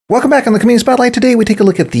Welcome back on the Community Spotlight. Today we take a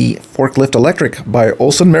look at the Forklift Electric by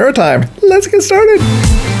Olsen Maritime. Let's get started.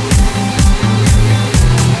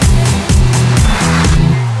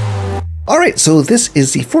 Alright, so this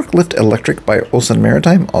is the Forklift Electric by Olsen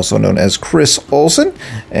Maritime, also known as Chris Olsen,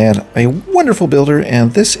 and a wonderful builder,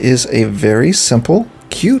 and this is a very simple,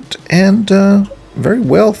 cute, and very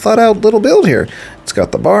well thought out little build here. It's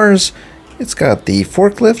got the bars, it's got the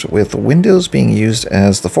forklift with the windows being used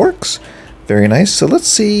as the forks. Very nice. So let's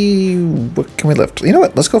see, what can we lift? You know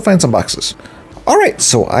what? Let's go find some boxes. All right,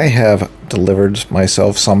 so I have delivered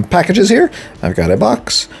myself some packages here. I've got a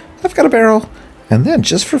box, I've got a barrel, and then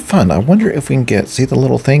just for fun, I wonder if we can get, see the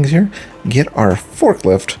little things here? Get our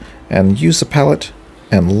forklift and use the pallet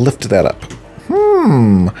and lift that up.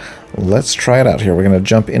 Let's try it out here. We're going to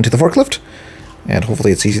jump into the forklift, and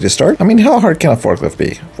hopefully it's easy to start. I mean, how hard can a forklift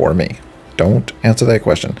be for me? Don't answer that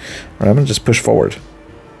question. All right, I'm going to just push forward.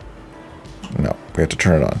 No, we have to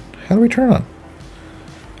turn it on. How do we turn it on?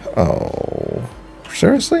 Oh,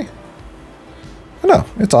 seriously? Oh, no,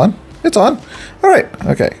 it's on. It's on. All right.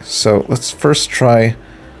 Okay, so let's first try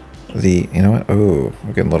the, you know what? Oh,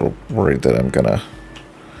 I'm getting a little worried that I'm gonna...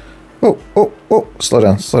 Oh, slow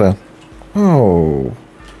down, slow down. Oh,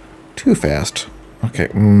 too fast. Okay,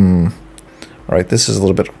 All right, this is a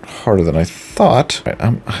little bit harder than I thought. All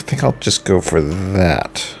right, I think I'll just go for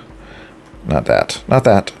that. Not that. Not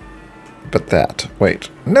that. But that. Wait.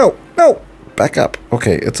 No! No! Back up.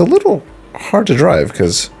 Okay, it's a little hard to drive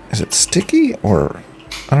because... Is it sticky or...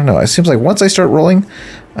 I don't know. It seems like once I start rolling,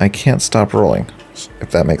 I can't stop rolling.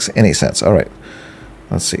 If that makes any sense. Alright.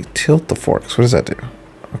 Let's see. Tilt the forks. What does that do?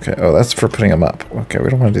 Okay. Oh, that's for putting them up. Okay, we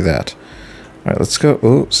don't want to do that. Alright, let's go.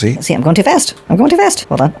 Oh, see? See, I'm going too fast. I'm going too fast.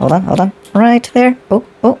 Hold on, hold on, hold on. Right there.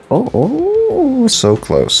 Oh. So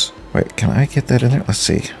close. Wait, can I get that in there? Let's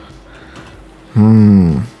see.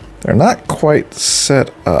 They're not quite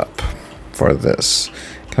set up for this.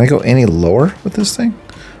 Can I go any lower with this thing?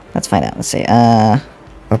 Let's find out. Let's see.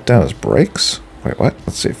 Up, down is brakes. Wait, what?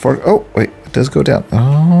 Let's see. Oh, wait. It does go down.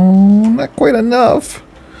 Oh, not quite enough.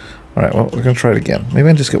 All right, well, we're going to try it again. Maybe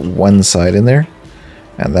I can just get one side in there,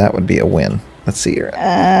 and that would be a win. Let's see here.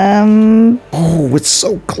 Oh, it's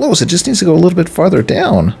so close. It just needs to go a little bit farther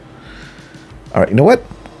down. All right, you know what?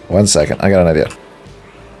 1 second. I got an idea.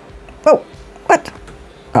 Oh, what?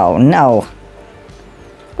 Oh, no.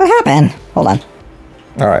 What happened? Hold on.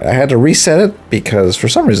 Alright, I had to reset it because for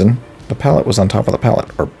some reason the pallet was on top of the pallet,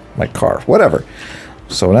 or my car, whatever.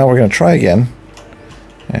 So now we're going to try again.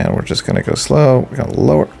 And we're just going to go slow. We're going to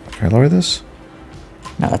lower. Can I lower this?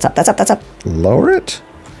 No, that's up, that's up, that's up. Lower it.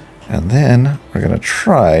 And then we're going to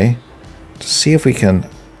try to see if we can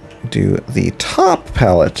do the top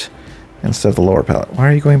pallet instead of the lower pallet. Why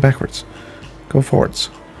are you going backwards? Go forwards.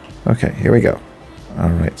 Okay, here we go. All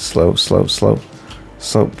right, slow.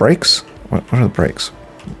 Brakes? What are the brakes?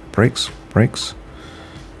 Brakes?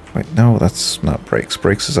 Wait, no, that's not brakes.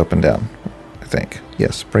 Brakes is up and down, I think.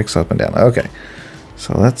 Yes, brakes up and down. Okay,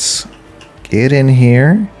 so let's get in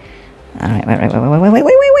here. All right, wait,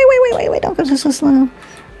 don't go so slow.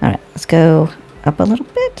 All right, let's go up a little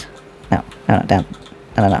bit. No, down.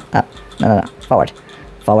 No, up. No, forward.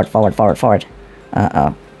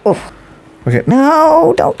 Uh-oh. Oof. Okay.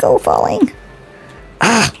 No, don't go falling.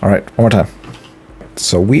 Ah! All right, one more time.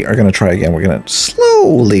 So we are going to try again. We're going to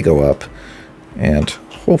slowly go up, and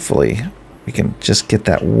hopefully we can just get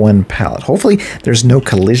that one pallet. Hopefully there's no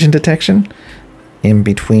collision detection in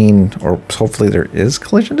between, or hopefully there is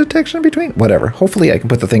collision detection in between. Whatever. Hopefully I can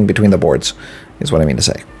put the thing between the boards, is what I mean to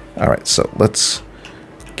say. All right, so let's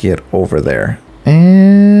get over there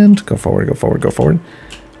and go forward.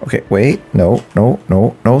 Okay, wait. No.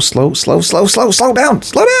 Slow down.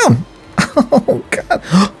 Oh, God.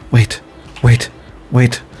 Wait.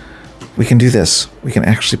 We can do this. We can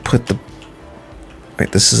actually put the...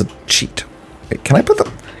 Wait, this is a cheat. Wait, can I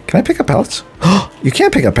pick up pallets? You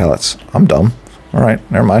can't pick up pallets. I'm dumb. All right,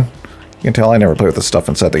 never mind. You can tell I never play with this stuff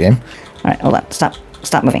inside the game. All right, hold on. Stop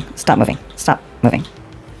moving.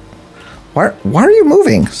 Why are you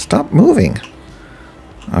moving? Stop moving.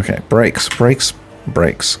 Okay, brakes.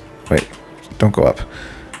 Wait, don't go up.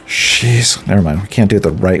 Jeez, never mind. We can't do it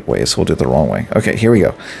the right way, so we'll do it the wrong way. Okay, here we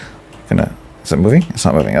go. Is it moving? It's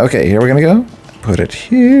not moving. Okay, here we're gonna go. Put it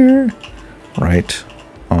here. Right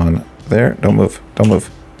on there. Don't move.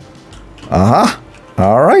 Aha!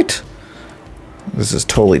 All right. This is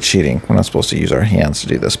totally cheating. We're not supposed to use our hands to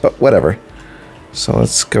do this, but whatever. So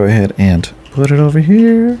let's go ahead and put it over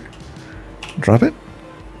here. Drop it.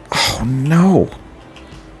 Oh, no.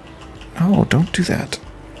 No, don't do that.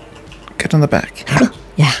 Get on the back.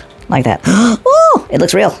 Yeah, like that. Oh, it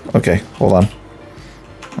looks real. Okay, hold on.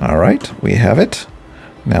 All right, we have it.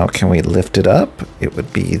 Now, can we lift it up? It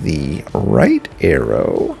would be the right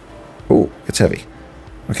arrow. Oh, it's heavy.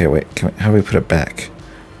 Okay, wait. How do we put it back?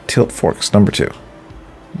 Tilt forks, number 2.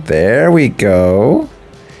 There we go.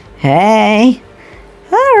 Hey.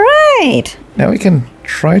 All right. Now we can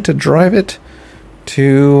try to drive it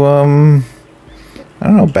to, I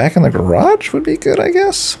don't know, back in the garage would be good, I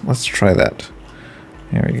guess. Let's try that.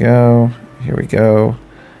 Here we go. Here we go.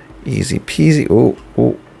 Easy peasy. Oh,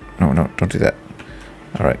 oh. No, don't do that.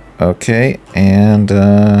 All right. Okay. And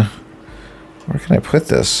where can I put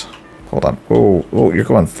this? Hold on. Oh, you're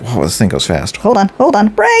going. Oh, this thing goes fast. Hold on.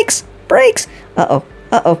 Brakes.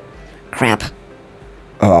 Uh-oh. Crap.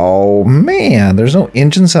 Oh, man. There's no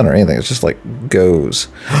engine sound or anything. It's just like goes.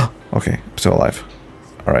 Okay. I'm still alive.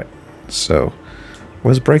 All right. So,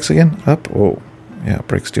 what's brakes again? Up? Oh, yeah.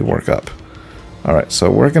 Brakes do work up. All right.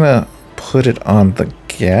 So, we're going to put it on the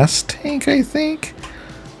gas tank, I think.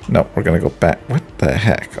 No, we're going to go back. What the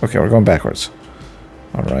heck? Okay, we're going backwards.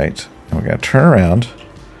 All right. And we're going to turn around.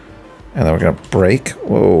 And then we're going to brake.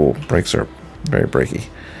 Whoa, brakes are very brakey.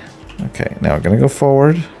 Okay, now we're going to go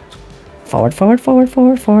forward. Forward.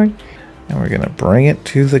 And we're going to bring it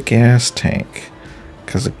to the gas tank.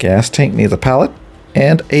 Because the gas tank needs a pallet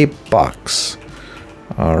and a box.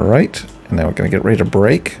 All right. And now we're going to get ready to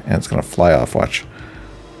brake. And it's going to fly off. Watch.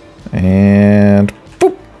 And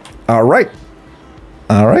boop. All right.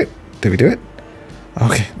 All right. Did we do it?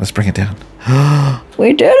 Okay, let's bring it down.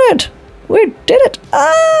 We did it.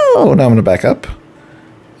 Oh, now I'm going to back up.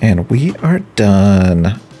 And we are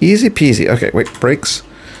done. Easy peasy. Okay, wait, brakes.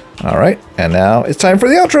 All right, and now it's time for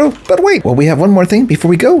the outro. But wait, well, we have one more thing before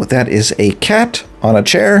we go. That is a cat on a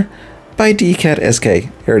chair by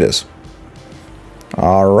DCatSK. Here it is.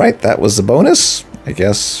 All right, that was the bonus. I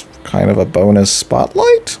guess kind of a bonus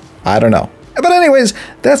spotlight. I don't know. But anyways,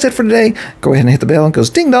 that's it for today. Go ahead and hit the bell. It goes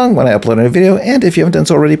ding dong when I upload a video. And if you haven't done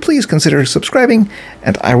so already, please consider subscribing.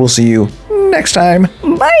 And I will see you next time.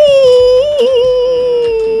 Bye.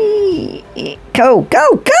 Go.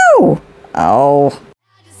 Oh.